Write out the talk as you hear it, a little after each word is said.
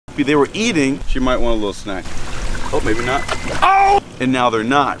They were eating. She might want a little snack. Oh, maybe not. Oh! And now they're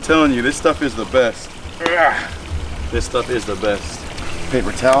not. I'm telling you, this stuff is the best. This stuff is the best.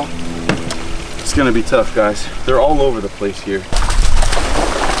 Paper towel. It's gonna be tough, guys. They're all over the place here.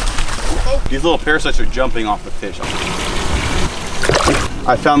 These little parasites are jumping off the fish.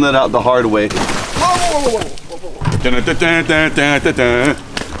 I found that out the hard way.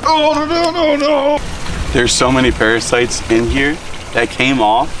 Oh, no. There's so many parasites in here that came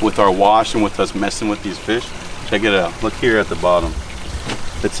off with our wash and with us messing with these fish. Check it out. Look here at the bottom.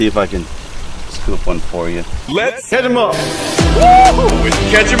 Let's see if I can scoop one for you. Let's catch them up. Woo! With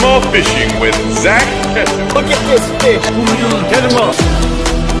Catch 'em All Fishing with Zak Catchem. Look at this fish. Catch 'em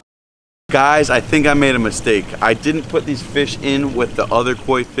up. Guys, I think I made a mistake. I didn't put these fish in with the other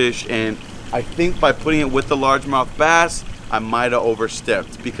koi fish, and I think by putting it with the largemouth bass, I might have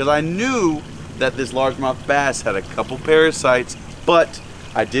overstepped because I knew that this largemouth bass had a couple parasites, but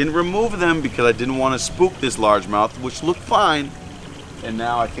I didn't remove them because I didn't want to spook this largemouth, which looked fine. And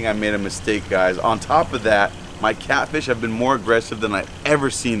now I think I made a mistake, guys. On top of that, my catfish have been more aggressive than I've ever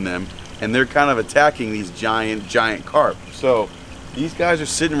seen them, and they're kind of attacking these giant carp. So these guys are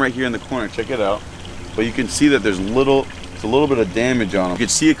sitting right here in the corner. Check it out. But you can see that there's a little bit of damage on them. You can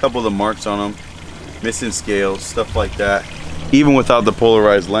see a couple of the marks on them, missing scales, stuff like that, even without the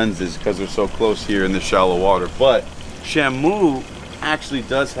polarized lenses because they're so close here in the shallow water. But shamu actually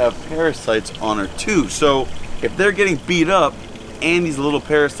does have parasites on her too. So if they're getting beat up and these little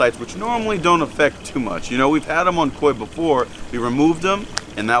parasites, which normally don't affect too much, you know, we've had them on koi before, we removed them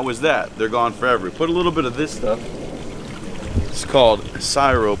and that was that. They're gone forever. We put a little bit of this stuff. It's called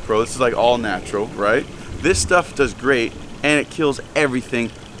Syro Pro. This is like all natural, right? This stuff does great and it kills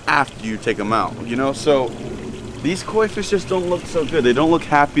everything after you take them out, you know? So these koi fish just don't look so good. They don't look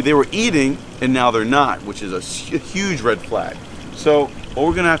happy. They were eating and now they're not, which is a huge red flag. So what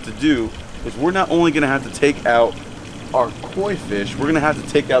we're gonna have to do is we're not only gonna have to take out our koi fish, we're gonna have to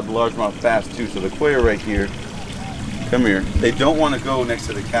take out the largemouth bass too. So the koi are right here. Come here. They don't want to go next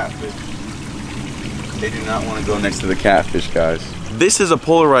to the catfish. They do not want to go next to the catfish, guys. This is a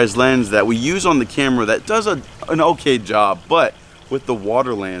polarized lens that we use on the camera that does an okay job, but with the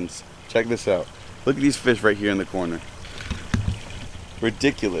water lens, check this out. Look at these fish right here in the corner.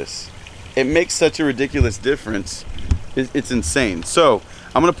 Ridiculous. It makes such a ridiculous difference. It's insane. So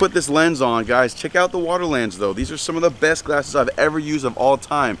I'm gonna put this lens on, guys. Check out the water lens though. These are some of the best glasses I've ever used of all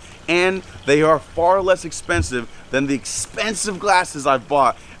time. And they are far less expensive than the expensive glasses I've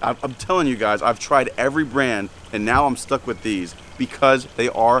bought. I'm telling you guys, I've tried every brand and now I'm stuck with these because they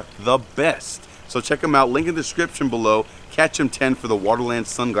are the best. So check them out, link in the description below. Catchem 10 for the water lens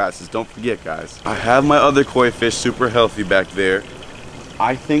sunglasses. Don't forget, guys. I have my other koi fish super healthy back there.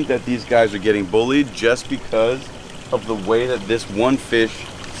 I think that these guys are getting bullied just because of the way that this one fish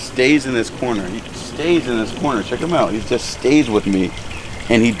stays in this corner. He stays in this corner. Check him out. He just stays with me.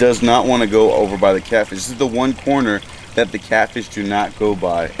 And he does not want to go over by the catfish. This is the one corner that the catfish do not go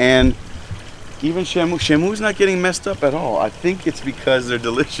by. And even Shamu's not getting messed up at all. I think it's because they're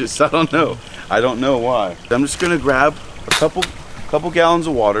delicious. I don't know. I don't know why. I'm just gonna grab a couple gallons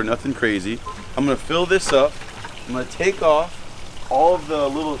of water, nothing crazy. I'm gonna fill this up. I'm gonna take off all of the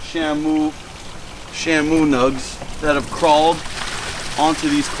little shamu nugs that have crawled onto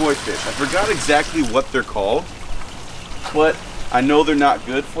these koi fish. I forgot exactly what they're called, but I know they're not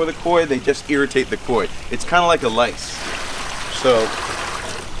good for the koi. They just irritate the koi. It's kind of like a lice. So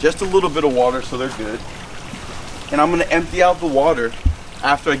just a little bit of water so they're good. And I'm gonna empty out the water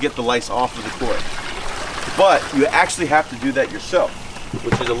after I get the lice off of the koi. But you actually have to do that yourself,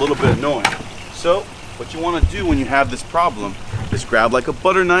 which is a little bit annoying. So what you want to do when you have this problem is grab like a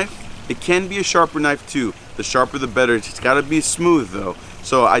butter knife. It can be a sharper knife too. The sharper the better. It's got to be smooth though.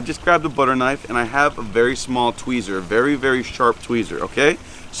 So I just grabbed a butter knife and I have a very small tweezer, a very, very sharp tweezer, okay?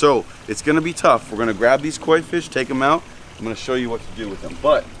 So it's gonna be tough. We're gonna grab these koi fish, take them out. I'm gonna show you what to do with them.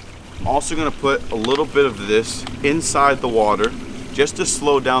 But I'm also gonna put a little bit of this inside the water just to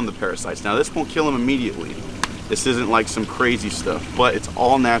slow down the parasites. Now this won't kill them immediately. This isn't like some crazy stuff, but it's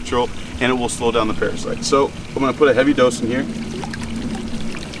all natural and it will slow down the parasites. So I'm gonna put a heavy dose in here.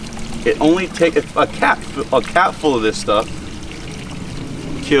 It only takes a cap full of this stuff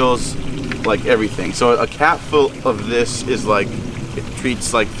kills like everything. So a cap full of this is like, it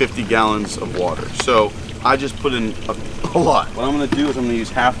treats like 50 gallons of water. So I just put in a lot. What I'm gonna do is I'm gonna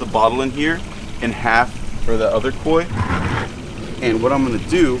use half the bottle in here and half for the other koi. And what I'm gonna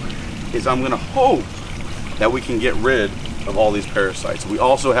do is I'm gonna hope that we can get rid of all these parasites. We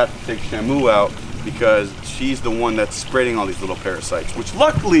also have to take Shamu out because she's the one that's spreading all these little parasites, which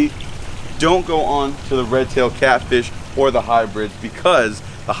luckily don't go on to the red-tailed catfish or the hybrids because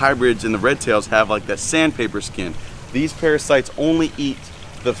the hybrids and the red tails have like that sandpaper skin. These parasites only eat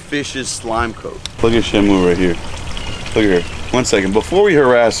the fish's slime coat. Look at Shamu right here. Look at her. 1 second. Before we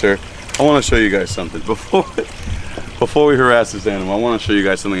harass her, I want to show you guys something. Before we harass this animal, I want to show you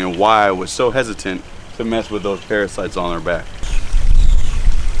guys something and why I was so hesitant to mess with those parasites on her back.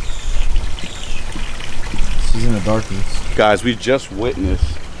 She's in the darkness. Guys, we just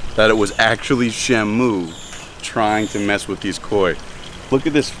witnessed that it was actually Shamu trying to mess with these koi. Look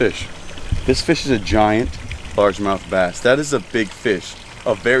at this fish. This fish is a giant largemouth bass. That is a big fish,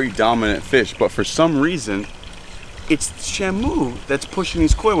 a very dominant fish, but for some reason, it's Shamu that's pushing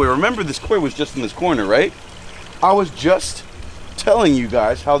these koi away. Remember, this koi was just in this corner, right? I was just telling you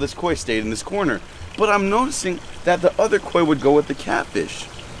guys how this koi stayed in this corner, but I'm noticing that the other koi would go with the catfish.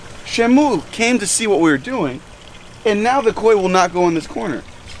 Shamu came to see what we were doing, and now the koi will not go in this corner.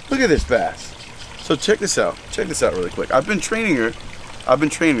 Look at this bass. So check this out. Check this out really quick. I've been training her.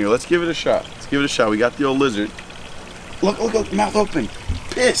 Let's give it a shot. Let's give it a shot. We got the old lizard. Look, mouth open.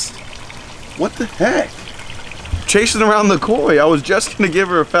 Pissed. What the heck? Chasing around the koi. I was just gonna give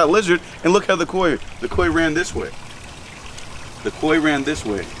her a fat lizard, and look how the koi ran this way. The koi ran this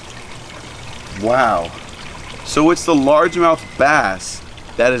way. Wow. So it's the largemouth bass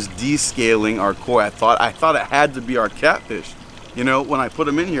that is descaling our koi. I thought it had to be our catfish. You know, when I put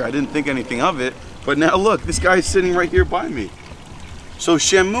him in here, I didn't think anything of it. But now look, this guy's sitting right here by me. So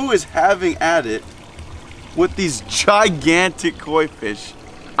Shamu is having at it with these gigantic koi fish.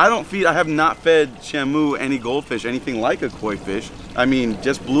 I have not fed Shamu any goldfish, anything like a koi fish. I mean,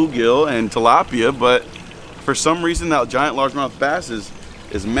 just bluegill and tilapia, but for some reason that giant largemouth bass is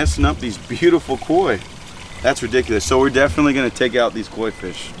messing up these beautiful koi. That's ridiculous. So we're definitely gonna take out these koi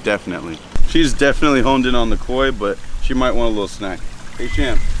fish, definitely. She's definitely honed in on the koi, but she might want a little snack. Hey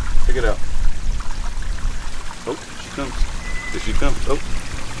Sham, check it out. Oh, she comes. Here she comes. Oh.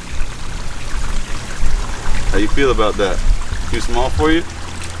 How you feel about that? Too small for you?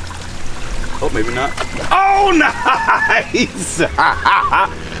 Oh, maybe not. Oh, nice!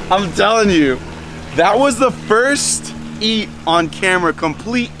 I'm telling you, that was the first eat on camera,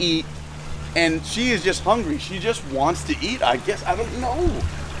 complete eat, and she is just hungry. She just wants to eat, I guess. I don't know.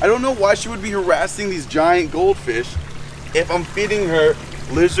 I don't know why she would be harassing these giant goldfish if I'm feeding her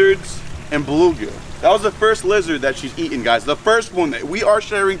lizards and bluegill. That was the first lizard that she's eaten, guys. The first one that we are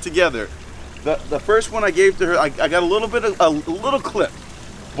sharing together. The first one I gave to her, I got a little clip,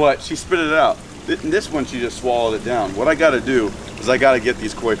 but she spit it out. This one, she just swallowed it down. What I gotta do is I gotta get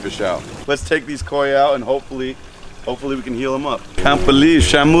these koi fish out. Let's take these koi out and hopefully we can heal them up. Can't believe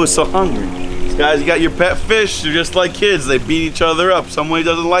Shamu is so hungry. Guys, you got your pet fish. They're just like kids. They beat each other up. Someone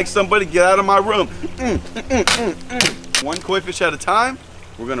doesn't like somebody, get out of my room. One koi fish at a time.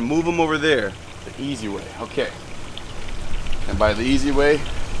 We're gonna move them over there. The easy way, okay. And by the easy way,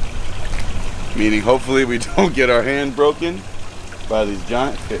 meaning hopefully we don't get our hand broken by these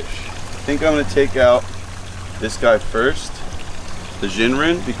giant fish. I think I'm gonna take out this guy first, the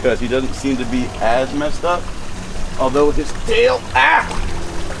Jinrin, because he doesn't seem to be as messed up. Although his tail,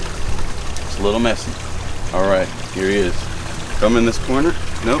 it's a little messy. All right, here he is. Come in this corner,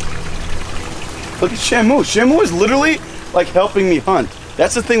 nope. Look at Shamu. Shamu is literally like helping me hunt.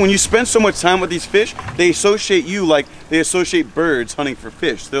 That's the thing, when you spend so much time with these fish, they associate you like they associate birds hunting for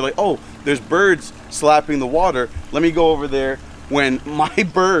fish. They're like, oh, there's birds slapping the water. Let me go over there when my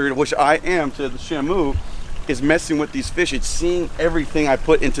bird, which I am to the Shamu, is messing with these fish. It's seeing everything I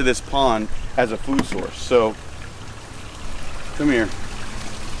put into this pond as a food source. So, come here.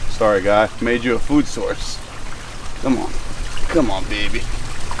 Sorry, guy, made you a food source. Come on, baby.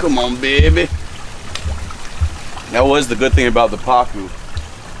 Come on, baby. That was the good thing about the pacu.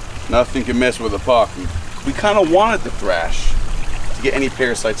 Nothing can mess with a pacu. We kind of wanted the thrash to get any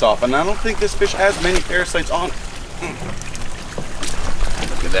parasites off, and I don't think this fish has many parasites on it.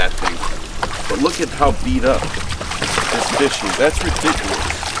 Look at that thing. But look at how beat up this fish is. That's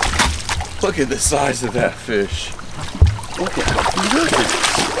ridiculous. Look at the size of that fish. Look at how beat up it is.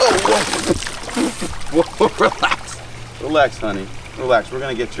 Oh, whoa. Relax. Relax, honey. Relax. We're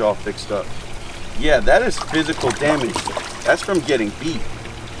going to get you all fixed up. Yeah, that is physical damage. That's from getting beat.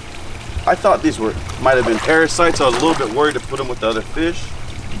 I thought these might have been parasites. I was a little bit worried to put them with the other fish.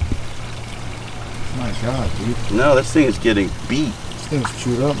 My God, dude. No, this thing is getting beat. This thing's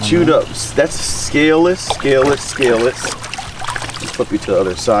chewed up. Chewed up. That's scaleless. Let's flip you to the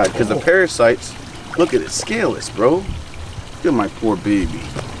other side, because the parasites, look at it, scaleless, bro. Look at my poor baby.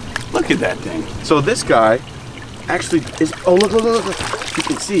 Look at that thing. So this guy actually is, oh, look. You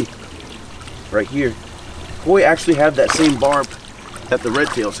can see right here. Koi actually have that same barb that the red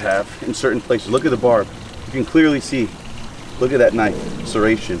tails have in certain places. Look at the barb. You can clearly see Look at that knife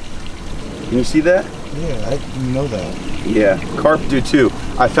serration. Can you see that? Yeah, I didn't know that. Yeah, carp do too.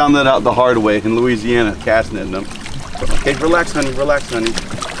 I found that out the hard way in Louisiana, cast netting them. Okay, relax, honey, relax, honey.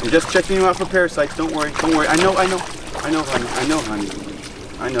 I'm just checking you out for parasites. Don't worry, don't worry. I know, honey. I know, honey.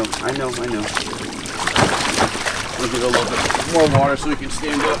 I know. Let me get a little bit more water so we can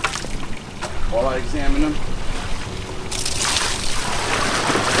stand up while I examine them.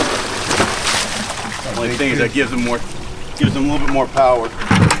 The only thing is that gives them a little bit more power.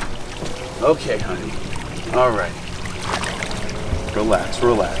 Okay, honey. All right. Relax,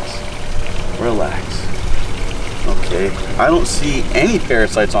 relax, relax. Okay. I don't see any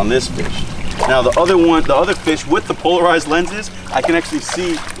parasites on this fish. Now the other fish with the polarized lenses, I can actually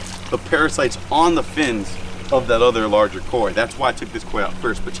see the parasites on the fins of that other larger koi. That's why I took this koi out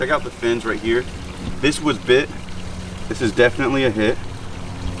first. But check out the fins right here. This was bit. This is definitely a hit.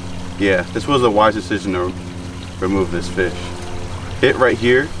 Yeah, this was a wise decision to remove this fish. Hit right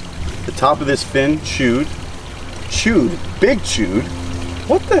here. The top of this fin chewed. Chewed. Big chewed.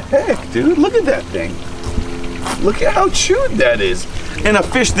 What the heck, dude? Look at that thing. Look at how chewed that is. And a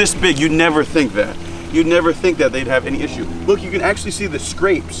fish this big, you'd never think that. You'd never think that they'd have any issue. Look, you can actually see the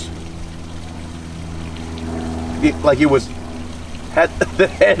scrapes. Like it had the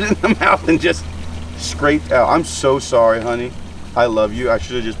head in the mouth and just scraped out. I'm so sorry, honey. I love you. I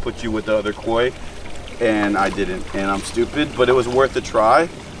should have just put you with the other koi, and I didn't. And I'm stupid, but it was worth a try.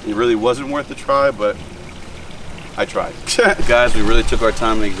 It really wasn't worth a try, but I tried. Guys, we really took our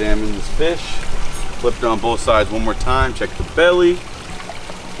time to examine this fish. Flipped it on both sides one more time. Check the belly.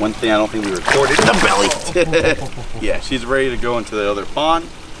 One thing I don't think we recorded, the belly. Yeah, she's ready to go into the other pond.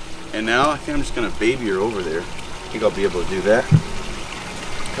 And now I think I'm just gonna baby her over there. I think I'll be able to do that.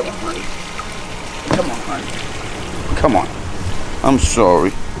 Come on, honey. Come on, honey. Come on. I'm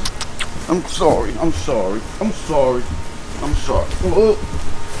sorry. I'm sorry. I'm sorry. I'm sorry. I'm sorry.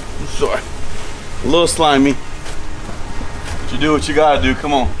 I'm sorry. A little slimy. But you do what you gotta do.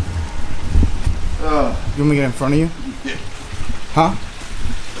 Come on. You want me to get in front of you? Yeah. Huh?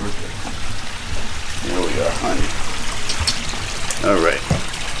 There we are, honey. All right.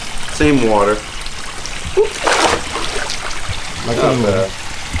 Same water. Like Not bad.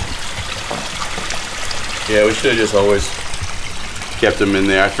 Yeah, we should have just always kept them in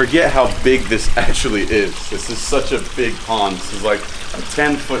there. I forget how big this actually is. This is such a big pond. This is like a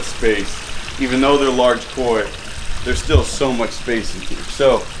 10-foot space. Even though they're large koi, there's still so much space in here.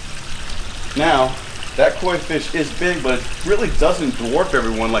 So now that koi fish is big, but it really doesn't dwarf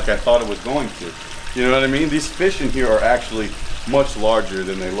everyone like I thought it was going to. You know what I mean? These fish in here are actually much larger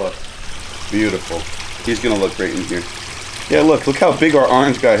than they look. Beautiful. He's gonna look great in here. Yeah, look how big our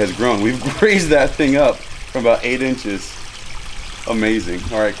orange guy has grown. We've raised that thing up from about 8 inches. Amazing.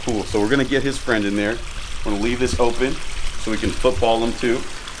 All right, cool. So we're gonna get his friend in there. We're gonna leave this open so we can football him too.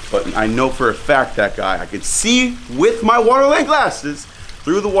 But I know for a fact that guy, I could see with my waterline glasses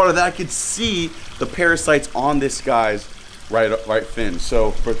through the water that I could see the parasites on this guy's right fin.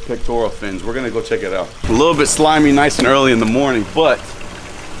 So for pectoral fins, we're gonna go check it out. A little bit slimy, nice and early in the morning, but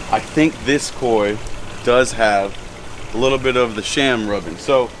I think this koi does have a little bit of the sham rubbing.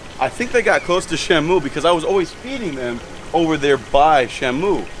 So I think they got close to Shamu because I was always feeding them over there by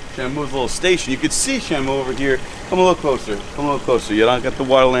Shamu's little station. You could see Shamu over here. Come a little closer. Come a little closer. You don't got the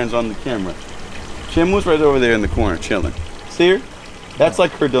waterlands on the camera. Shamu's right over there in the corner chilling. See her? That's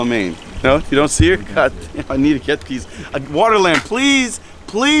like her domain. No, you don't see her? God damn, I need to get these. Waterland,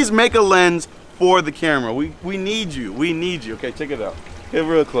 please make a lens for the camera. We need you. We need you. Okay, check it out. Get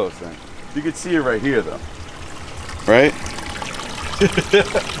real close then. You can see her right here though. Right? There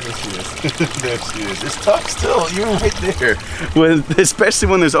she is. There she is. It's tough still. You're right there. Especially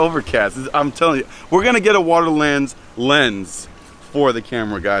when there's overcast. I'm telling you, we're gonna get a Waterlands lens for the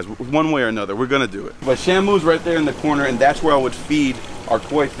camera, guys. One way or another, we're gonna do it. But Shamu's right there in the corner, and that's where I would feed our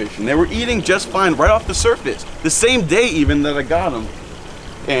koi fish. And they were eating just fine right off the surface. The same day even that I got them.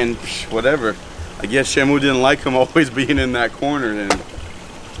 And whatever. I guess Shamu didn't like him always being in that corner and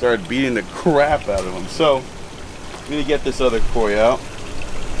started beating the crap out of him. So I'm gonna get this other koi out.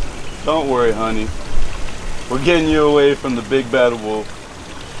 Don't worry, honey. We're getting you away from the big bad wolf,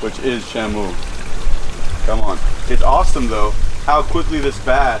 which is Shamu. Come on. It's awesome though, how quickly this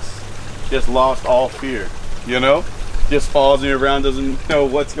bass just lost all fear, you know? Just follows me around, doesn't know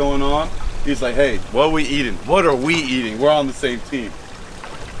what's going on. He's like, hey, what are we eating? What are we eating? We're on the same team.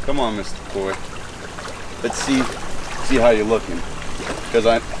 Come on, Mr. Koi. Let's see how you're looking.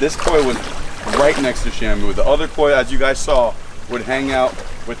 Because this koi was right next to Shamu. The other koi, as you guys saw, would hang out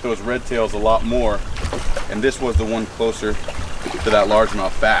with those red tails a lot more. And this was the one closer to that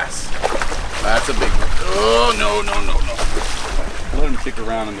largemouth bass. That's a big one. Oh, no, no, no, no. let him kick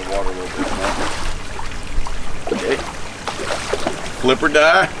around in the water a little bit more. Okay. Flip or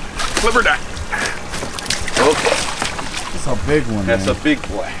die. Flip or die. Okay. That's a big one, That's man. a big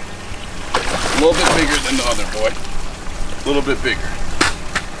boy. A little bit bigger than the other boy. A little bit bigger.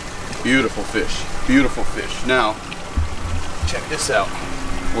 Beautiful fish. Beautiful fish. Now, check this out.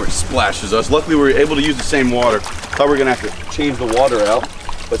 Where it splashes us. Luckily, we were able to use the same water. Thought we were gonna have to change the water out.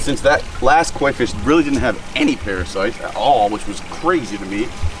 But since that last koi fish really didn't have any parasites at all, which was crazy to me,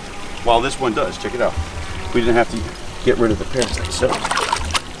 while this one does, check it out. We didn't have to get rid of the parasites. So,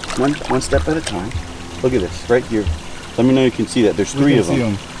 one step at a time. Look at this, right here. Let me know you can see that. There's three of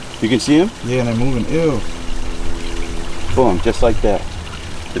them. You can see them? Yeah, and they're moving. Ew. Boom, just like that.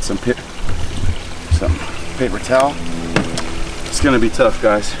 Get some paper towel. It's gonna be tough,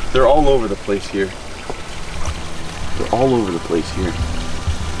 guys. They're all over the place here. They're all over the place here.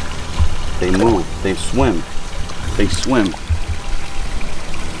 They move, they swim, they swim.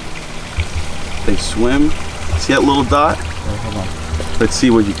 They swim. See that little dot? Oh, hold on. Let's see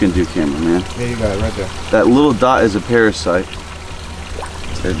what you can do, cameraman. Yeah, you got it right there. That little dot is a parasite.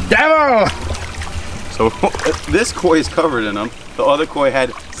 It's a devil! So this koi is covered in them. The other koi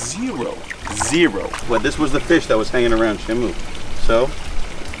had zero. But this was the fish that was hanging around Shamu. So,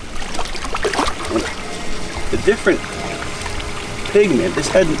 the different pigment, this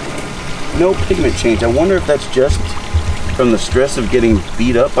had no pigment change. I wonder if that's just from the stress of getting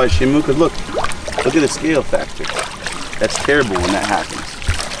beat up by Shamu. Because look at the scale factor. That's terrible when that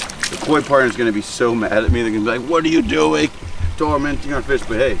happens. The koi partner's gonna be so mad at me. They're gonna be like, what are you doing? Tormenting our fish.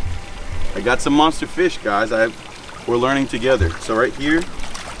 But hey, I got some monster fish, guys. We're learning together. So right here,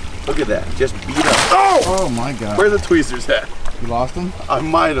 look at that, just beat up. Oh my God. Where are the tweezers at? You lost them? I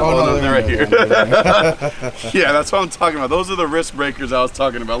might have. Oh, no, they're right here. They're Yeah, that's what I'm talking about. Those are the wrist breakers I was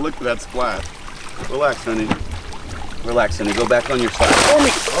talking about. Look at that splash. Relax, honey. Relax, honey. Go back on your side. For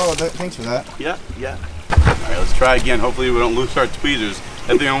me. Oh, thanks for that. Yeah. All right, let's try again. Hopefully we don't lose our tweezers.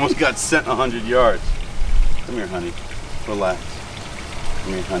 That thing almost got sent 100 yards. Come here, honey. Relax.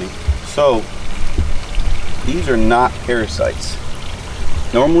 Come here, honey. So, these are not parasites.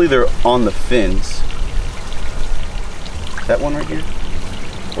 Normally they're on the fins. That one right here?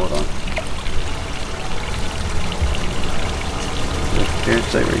 Hold on. There's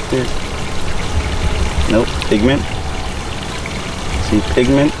parasite right there. Nope, pigment. See,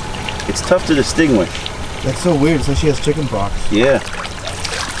 pigment. It's tough to distinguish. That's so weird. So she has chicken pox. Yeah.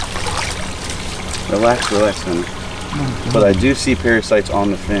 Relax, honey. But I do see parasites on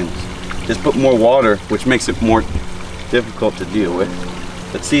the fins. Just put more water, which makes it more difficult to deal with.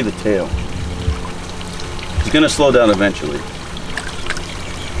 Let's see the tail. It's gonna slow down eventually.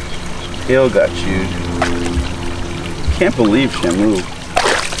 Tail got chewed. Can't believe Shamu.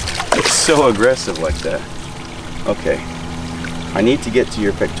 It's so aggressive like that. Okay. I need to get to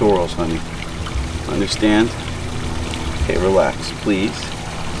your pectorals, honey. Understand? Okay, relax, please.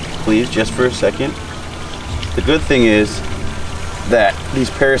 Please, just for a second. The good thing is that these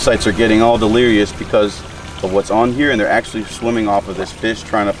parasites are getting all delirious because of what's on here, and they're actually swimming off of this fish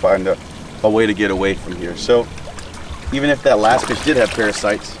trying to find a way to get away from here. So even if that last fish did have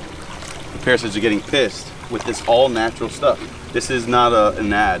parasites, the parasites are getting pissed with this all natural stuff. This is not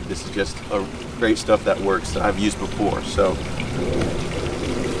an ad. This is just a great stuff that works that I've used before. So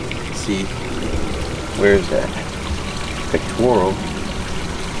let's see, where is that pectoral?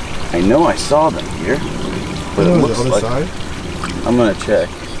 I know I saw them here, but it looks like side? I'm gonna check.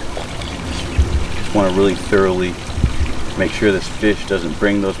 Just want to really thoroughly make sure this fish doesn't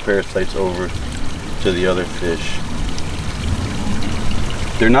bring those parasites over to the other fish.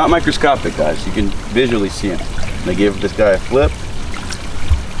 They're not microscopic, guys. You can visually see them. I gave this guy a flip.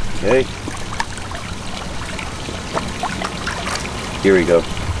 Okay. Here we go.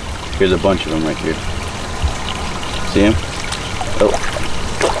 Here's a bunch of them right here. See him? Oh.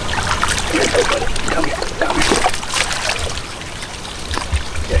 Here, buddy. Come here.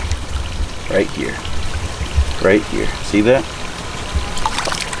 Okay. Right here. Right here. See that?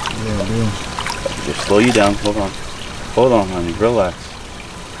 Yeah, dude. Just slow you down. Hold on. Hold on, honey. Relax.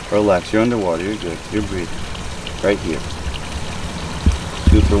 Relax. You're underwater. You're good. You're breathing. Right here.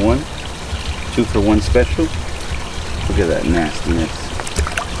 2 for 1. 2 for 1 special. Look at that nastiness.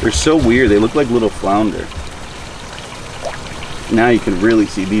 They're so weird. They look like little flounder. Now you can really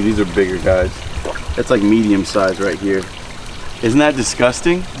see these are bigger guys. That's like medium size right here. Isn't that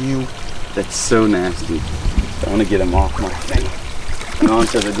disgusting? You. That's so nasty. I want to get them off my thing. And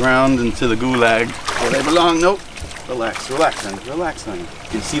onto the ground, into the gulag where they belong. Nope. Relax, relax, honey. Relax, honey. You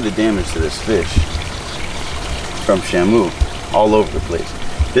can see the damage to this fish from Shamu all over the place.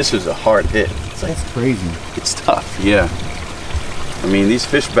 This is a hard hit. It's like, that's crazy. it's tough, yeah. I mean, these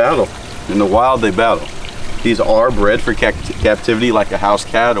fish battle. In the wild, they battle. These are bred for captivity like a house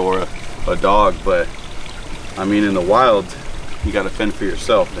cat or a dog, but I mean, in the wild, you gotta fend for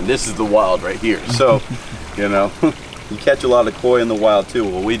yourself. And this is the wild right here. So, you know, you catch a lot of koi in the wild too,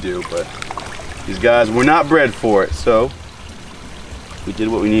 well we do, but these guys were not bred for it. So we did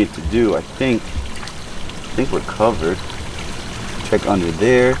what we needed to do. I think we're covered. Check under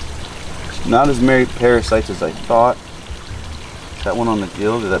there. Not as many parasites as I thought. Is that one on the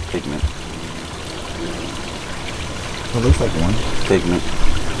gill or is that pigment? It looks like one. Pigment.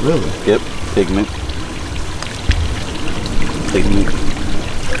 Really? Yep, pigment. Pigment.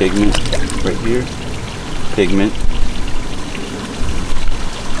 Pigment. Right here. Pigment.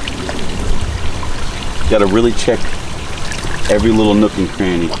 Gotta really check every little nook and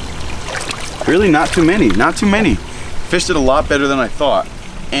cranny. Really not too many, not too many. Fished it a lot better than I thought.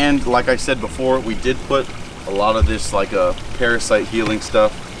 And like I said before, we did put a lot of this like a parasite healing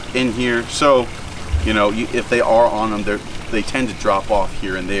stuff in here. So, you know, if they are on them, they tend to drop off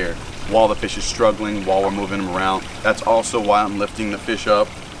here and there while the fish is struggling, while we're moving them around. That's also why I'm lifting the fish up.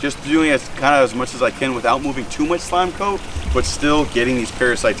 Just doing as much as I can without moving too much slime coat, but still getting these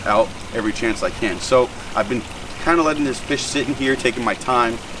parasites out every chance I can. So I've been kind of letting this fish sit in here, taking my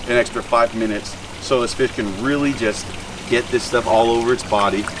time, an extra 5 minutes, so this fish can really just get this stuff all over its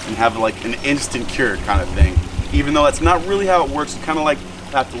body and have like an instant cure kind of thing. Even though that's not really how it works, it's kind of like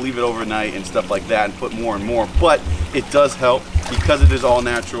have to leave it overnight and stuff like that and put more and more, but it does help because it is all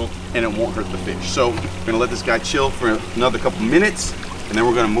natural and it won't hurt the fish. So we're gonna let this guy chill for another couple minutes and then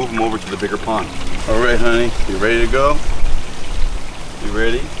we're gonna move him over to the bigger pond. All right, honey, you ready to go? You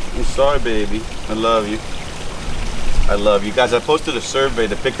ready? I'm sorry, baby. I love you. I love you. Guys, I posted a survey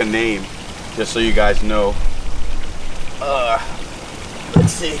to pick a name just so you guys know.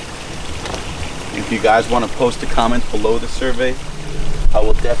 Let's see. If you guys want to post a comment below the survey, I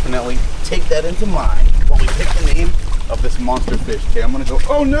will definitely take that into mind while we pick the name of this monster fish. Okay, I'm gonna go.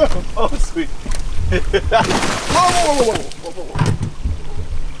 Oh no! Oh sweet! Whoa, whoa, whoa, whoa, whoa.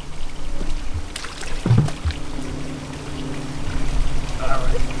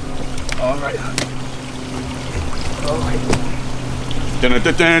 All right, honey. All right. Dun,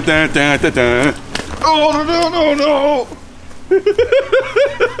 dun, dun, dun, dun, dun, dun. Oh no no no!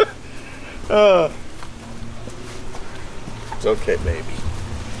 It's okay, baby.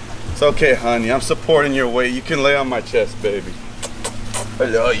 It's okay, honey. I'm supporting your weight. You can lay on my chest, baby. I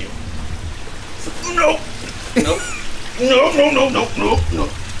love you. No. No. No, no, no, no, no, no.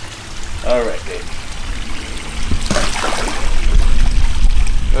 All right, baby.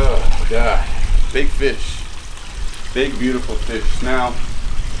 Oh, God. Big fish. Big, beautiful fish. Now,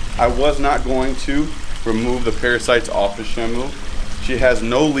 I was not going to remove the parasites off of Shamu. She has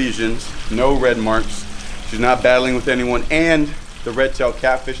no lesions, no red marks. She's not battling with anyone, and the red-tailed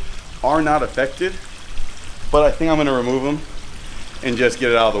catfish are not affected, but I think I'm gonna remove them and just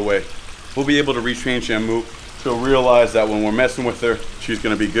get it out of the way. We'll be able to retrain Shamu. She'll realize that when we're messing with her, she's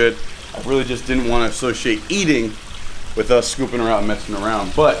gonna be good. I really just didn't want to associate eating with us scooping her out and messing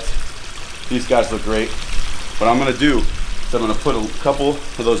around, but these guys look great. What I'm gonna do is I'm gonna put a couple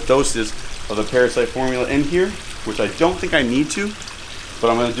of those doses of the parasite formula in here, which I don't think I need to,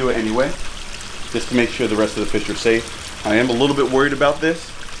 but I'm gonna do it anyway, just to make sure the rest of the fish are safe. I am a little bit worried about this.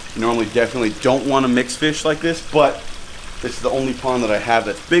 Normally definitely don't want to mix fish like this, but this is the only pond that I have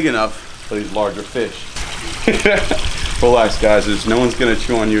that's big enough for these larger fish. Relax, guys, no one's gonna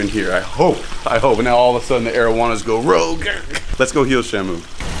chew on you in here. I hope. And now all of a sudden the arowanas go rogue. Let's go heal Shamu.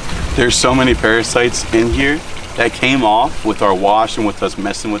 There's so many parasites in here that came off with our wash and with us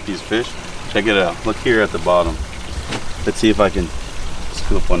messing with these fish. Check it out. Look here at the bottom. Let's see if I can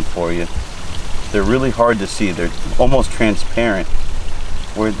scoop one for you. They're really hard to see. They're almost transparent.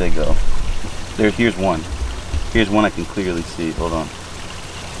 Where'd they go? Here's one. Here's one I can clearly see. Hold on.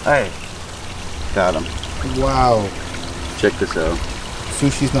 Hey, got him. Wow. Check this out.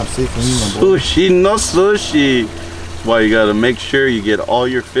 Sushi's not safe for me, my boy. Sushi, no sushi. That's why you gotta make sure you get all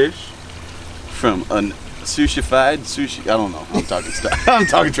your fish from a sushified sushi. I don't know. I'm talking stuff. I'm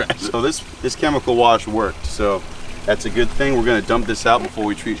talking trash. So this chemical wash worked. So that's a good thing. We're gonna dump this out before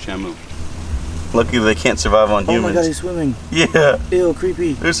we treat Shamu. Luckily they can't survive on humans. Oh my God, he's swimming. Yeah. Ew,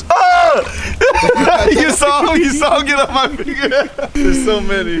 creepy. There's you saw him get up my finger. There's so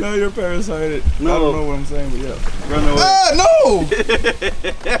many. No, you're parasited. No. I don't know what I'm saying, but yeah. Run away. Ah, no!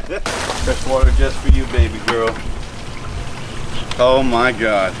 Fresh water just for you, baby girl. Oh my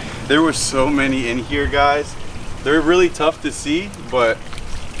God. There were so many in here, guys. They're really tough to see, but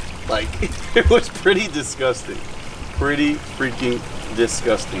like it was pretty disgusting. Pretty freaking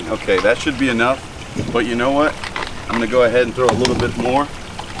disgusting. Okay, that should be enough. But you know what? I'm gonna go ahead and throw a little bit more.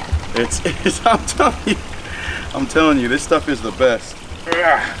 It's I'm telling you, this stuff is the best.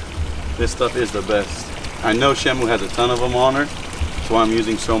 This stuff is the best. I know Shamu has a ton of them on her, that's why I'm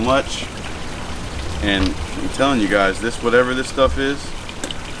using so much. And I'm telling you guys, this, whatever this stuff is,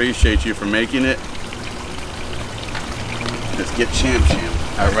 appreciate you for making it. Let's get Sham.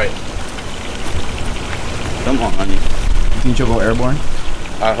 All right. Come on, honey. You think you'll go airborne?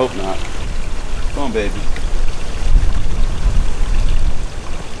 I hope not. Come on, baby.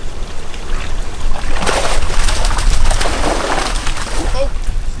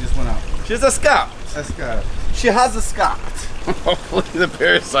 She just went out. She's a scalp. That's good. She has a scalp. Hopefully the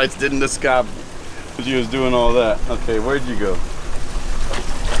parasites didn't escape when she was doing all that. Okay, where'd you go?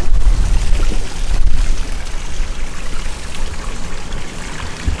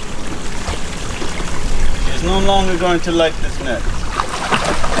 She's no longer going to like this net.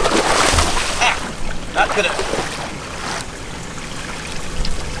 Not gonna.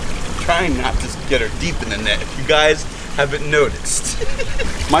 Trying not to get her deep in the net. If you guys haven't noticed.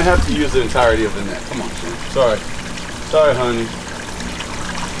 Might have to use the entirety of the net. Come on, Sam. Sorry. Sorry, honey.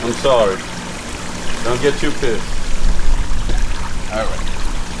 I'm sorry. Don't get too pissed. All right.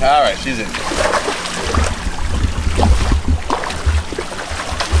 All right, she's in.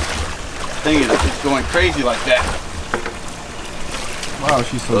 Thing is, it's going crazy like that. Wow,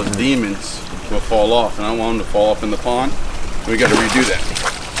 she's so Those good. demons will fall off, and I don't want them to fall off in the pond. We got to redo that.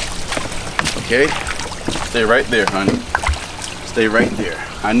 Okay? Stay right there, honey. Stay right there.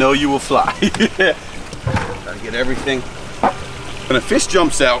 I know you will fly. Gotta get everything. When a fish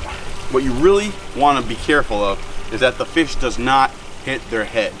jumps out, what you really want to be careful of is that the fish does not hit their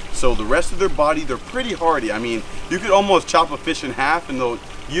head. So the rest of their body, they're pretty hardy. I mean, you could almost chop a fish in half and they'll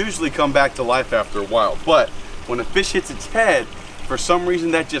usually come back to life after a while. But when a fish hits its head, for some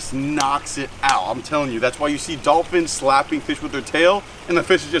reason that just knocks it out. I'm telling you, that's why you see dolphins slapping fish with their tail and the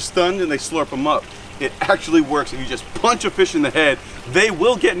fish is just stunned and they slurp them up. It actually works. If you just punch a fish in the head, they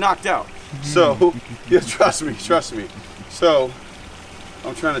will get knocked out. So, yeah, trust me. So, what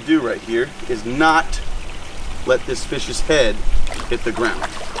I'm trying to do right here is not let this fish's head hit the ground.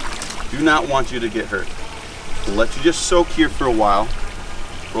 Do not want you to get hurt. I'll let you just soak here for a while,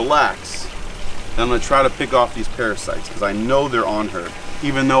 relax. Then I'm gonna try to pick off these parasites because I know they're on her,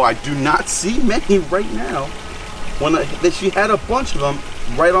 even though I do not see many right now. She had a bunch of them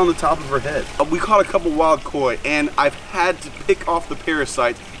right on the top of her head. We caught a couple wild koi and I've had to pick off the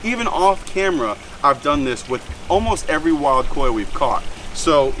parasites. Even off camera, I've done this with almost every wild koi we've caught.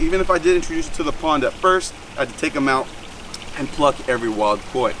 So even if I did introduce it to the pond at first, I had to take them out and pluck every wild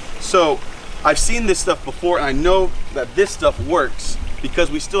koi. So I've seen this stuff before and I know that this stuff works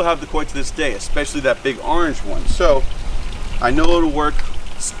because we still have the koi to this day, especially that big orange one. So I know it'll work.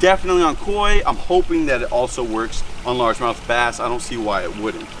 It's definitely on koi. I'm hoping that it also works on largemouth bass. I don't see why it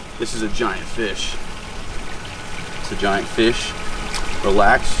wouldn't. This is a giant fish. It's a giant fish.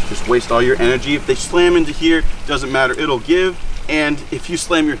 Relax, just waste all your energy. If they slam into here, doesn't matter, it'll give. And if you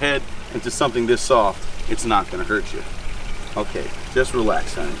slam your head into something this soft, it's not gonna hurt you. Okay, just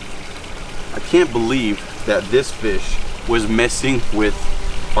relax, honey. I can't believe that this fish was messing with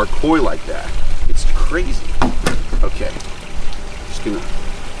our koi like that. It's crazy. Okay, just gonna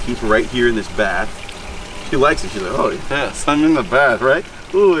keep her right here in this bath. She likes it. She's like, oh yes, I'm in the bath, right?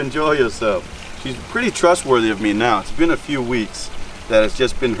 Ooh, enjoy yourself. She's pretty trustworthy of me now. It's been a few weeks that it's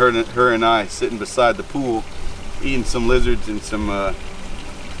just been her and I sitting beside the pool, eating some lizards and some,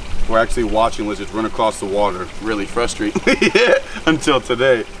 we're actually watching lizards run across the water, really frustrating until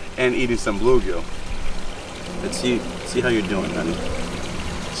today, and eating some bluegill. Let's see how you're doing, honey.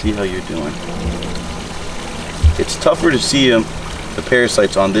 See how you're doing. It's tougher to see the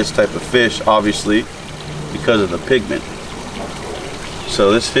parasites on this type of fish, obviously, because of the pigment.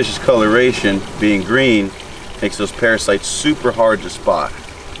 So this fish's coloration, being green, makes those parasites super hard to spot.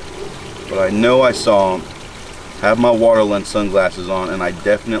 But I know I saw them. I have my water lens sunglasses on, and I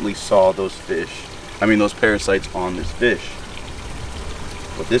definitely saw those those parasites on this fish.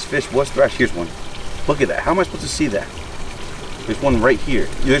 But this fish was thrashed. Here's one. Look at that. How am I supposed to see that? There's one right here.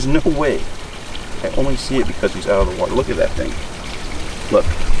 There's no way. I only see it because he's out of the water. Look at that thing. Look.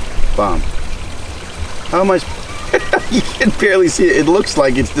 Bomb. How am I? You can barely see it. It looks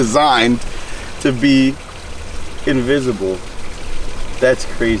like it's designed to be invisible. That's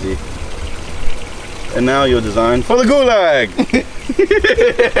crazy. And now you're designed for the gulag.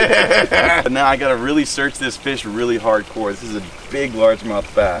 Now I gotta really search this fish really hardcore. This is a big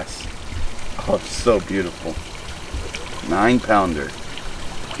largemouth bass. Oh, it's so beautiful. 9-pounder.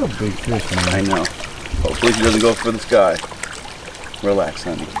 That's a big fish, man. I know. Hopefully she doesn't go for the sky. Relax,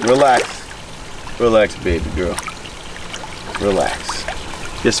 honey. Relax. Relax, baby girl. Relax.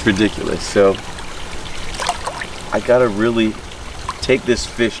 Just ridiculous. So I gotta really take this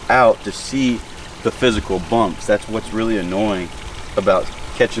fish out to see the physical bumps. That's what's really annoying about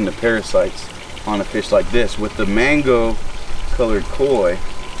catching the parasites on a fish like this. With the mango colored koi,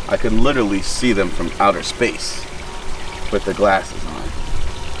 I could literally see them from outer space with the glasses on.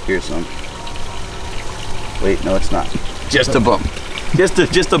 Here's some. Wait, no, it's not. Just a bump.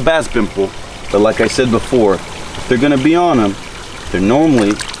 Just a bass pimple. But like I said before, if they're gonna be on them, they're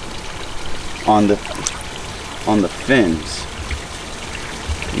normally on the fins.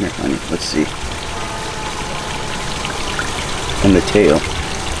 Come here, honey. Let's see. And the tail.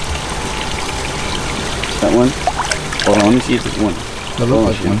 That one? Hold on, let me see if there's one. Hold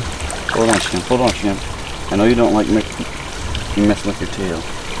on, Shem. Hold on, Shem. Hold on, Shem. I know you don't like you messing with your tail.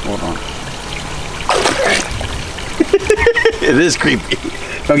 Hold on. It is creepy.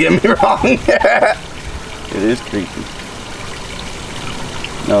 Don't get me wrong. It is creepy.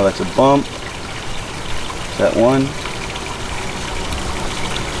 No, that's a bump. Is that one?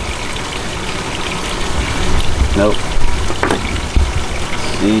 Nope.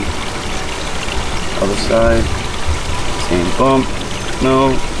 Let's see. Other side. Same bump.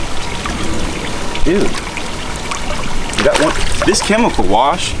 No. Dude. You got one. This chemical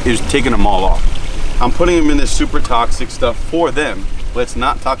wash is taking them all off. I'm putting them in this super toxic stuff for them, but it's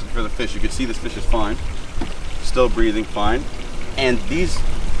not toxic for the fish. You can see this fish is fine. Still breathing fine. And these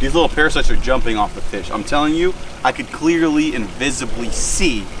little parasites are jumping off the fish. I'm telling you, I could clearly and visibly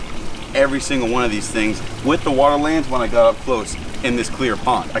see every single one of these things with the water lands when I got up close in this clear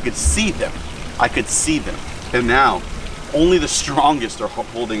pond. I could see them. I could see them. And now, only the strongest are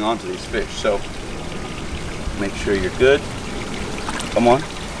holding on to these fish. So, make sure you're good. Come on.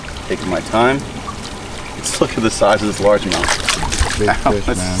 Taking my time. Let's look at the size of this largemouth. Big fish,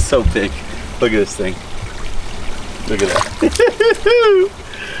 That's man. so big. Look at this thing. Look at that.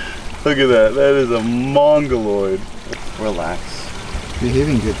 Look at that. That is a mongoloid. Relax.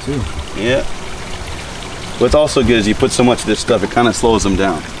 Behaving good too. Yeah. What's also good is you put so much of this stuff, it kind of slows them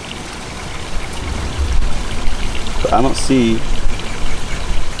down. But I don't see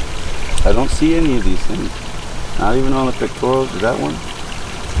any of these things. Not even on the pectorals. Is that one?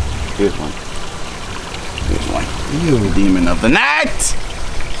 Here's one. Here's one. Ew. Demon of the night!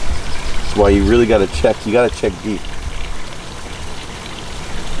 That's why you really gotta check. You gotta check deep.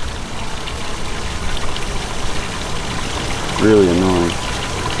 Really annoying.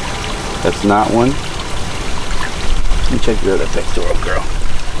 That's not one. Let me check your other pectoral, girl.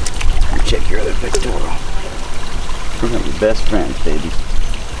 Let me check your other pectoral. We're gonna be best friends, baby.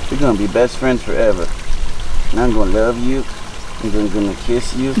 We're gonna be best friends forever. And I'm gonna love you. I'm gonna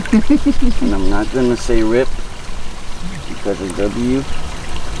kiss you. And I'm not gonna say rip because I love you.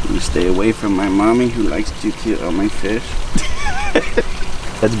 You stay away from my mommy who likes to kill all my fish.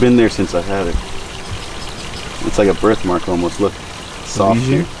 That's been there since I've had it. It's like a birthmark almost. Look, soft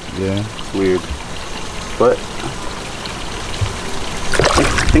here. Yeah. It's weird. But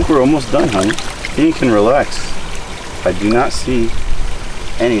I think we're almost done, honey. Then you can relax. I do not see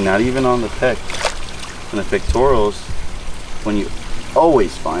any, not even on the pec. And the pectorals, when you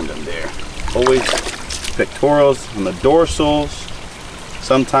always find them there. Always pectorals on the dorsals,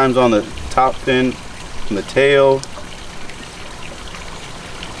 sometimes on the top fin, and the tail,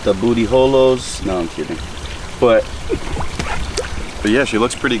 the booty holos. No, I'm kidding. But yeah, she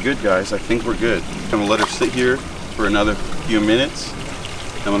looks pretty good, guys. I think we're good. I'm gonna let her sit here for another few minutes.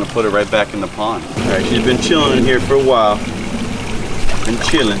 I'm gonna put her right back in the pond. All right, she's been chilling in here for a while. Been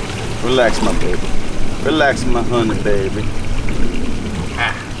chilling. Relax, my baby. Relax, my honey, baby.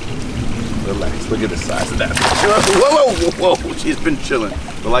 Ah. Relax. Look at the size of that. Whoa, whoa, whoa, whoa. She's been chilling.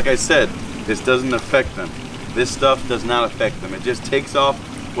 But like I said, this doesn't affect them. This stuff does not affect them. It just takes off.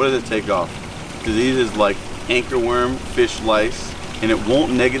 What does it take off? Diseases like anchorworm, fish lice, and it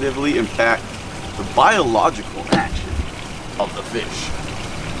won't negatively impact the biological action of the fish.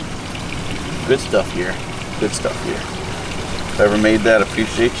 Good stuff here. Good stuff here. Whoever made that,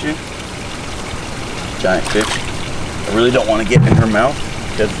 appreciate you. Giant fish. I really don't want to get in her mouth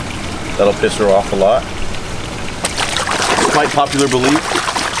because that'll piss her off a lot. Despite popular belief,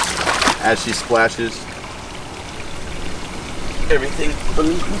 as she splashes everything,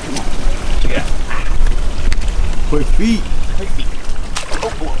 believe me, come on. Check it out. Quick feet. Quick feet.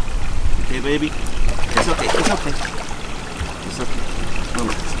 Oh, boy. Okay, baby. It's okay. It's okay. It's okay.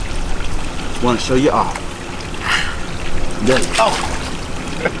 Relax. Just want to show you off. There you go.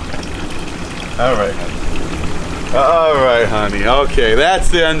 All right, honey. All right, honey. Okay, that's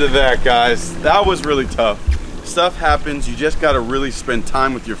the end of that, guys. That was really tough. Stuff happens. You just got to really spend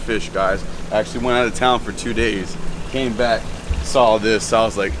time with your fish, guys. I actually went out of town for 2 days came back, saw this, I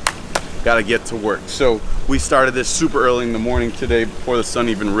was like, gotta get to work. So we started this super early in the morning today before the sun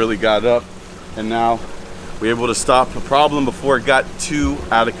even really got up, and now we're able to stop a problem before it got too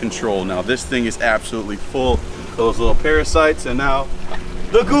out of control. Now this thing is absolutely full of those little parasites, and now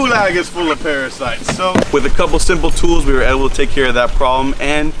the gulag is full of parasites. So with a couple simple tools, we were able to take care of that problem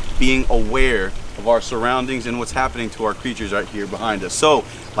and being aware of our surroundings and what's happening to our creatures right here behind us. So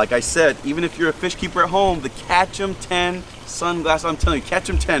like I said, even if you're a fish keeper at home, the Catchem 10 sunglasses, I'm telling you,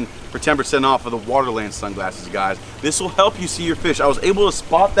 Catchem 10 for 10% off of the Waterland sunglasses, guys. This will help you see your fish. I was able to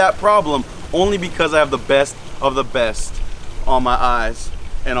spot that problem only because I have the best of the best on my eyes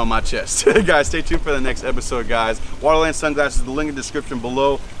and on my chest. Guys, stay tuned for the next episode, guys. Waterland sunglasses, the link in the description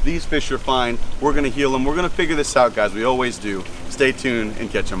below. These fish are fine. We're gonna heal them. We're gonna figure this out, guys. We always do. Stay tuned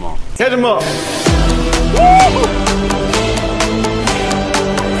and catch them all. Catch them all. Woo!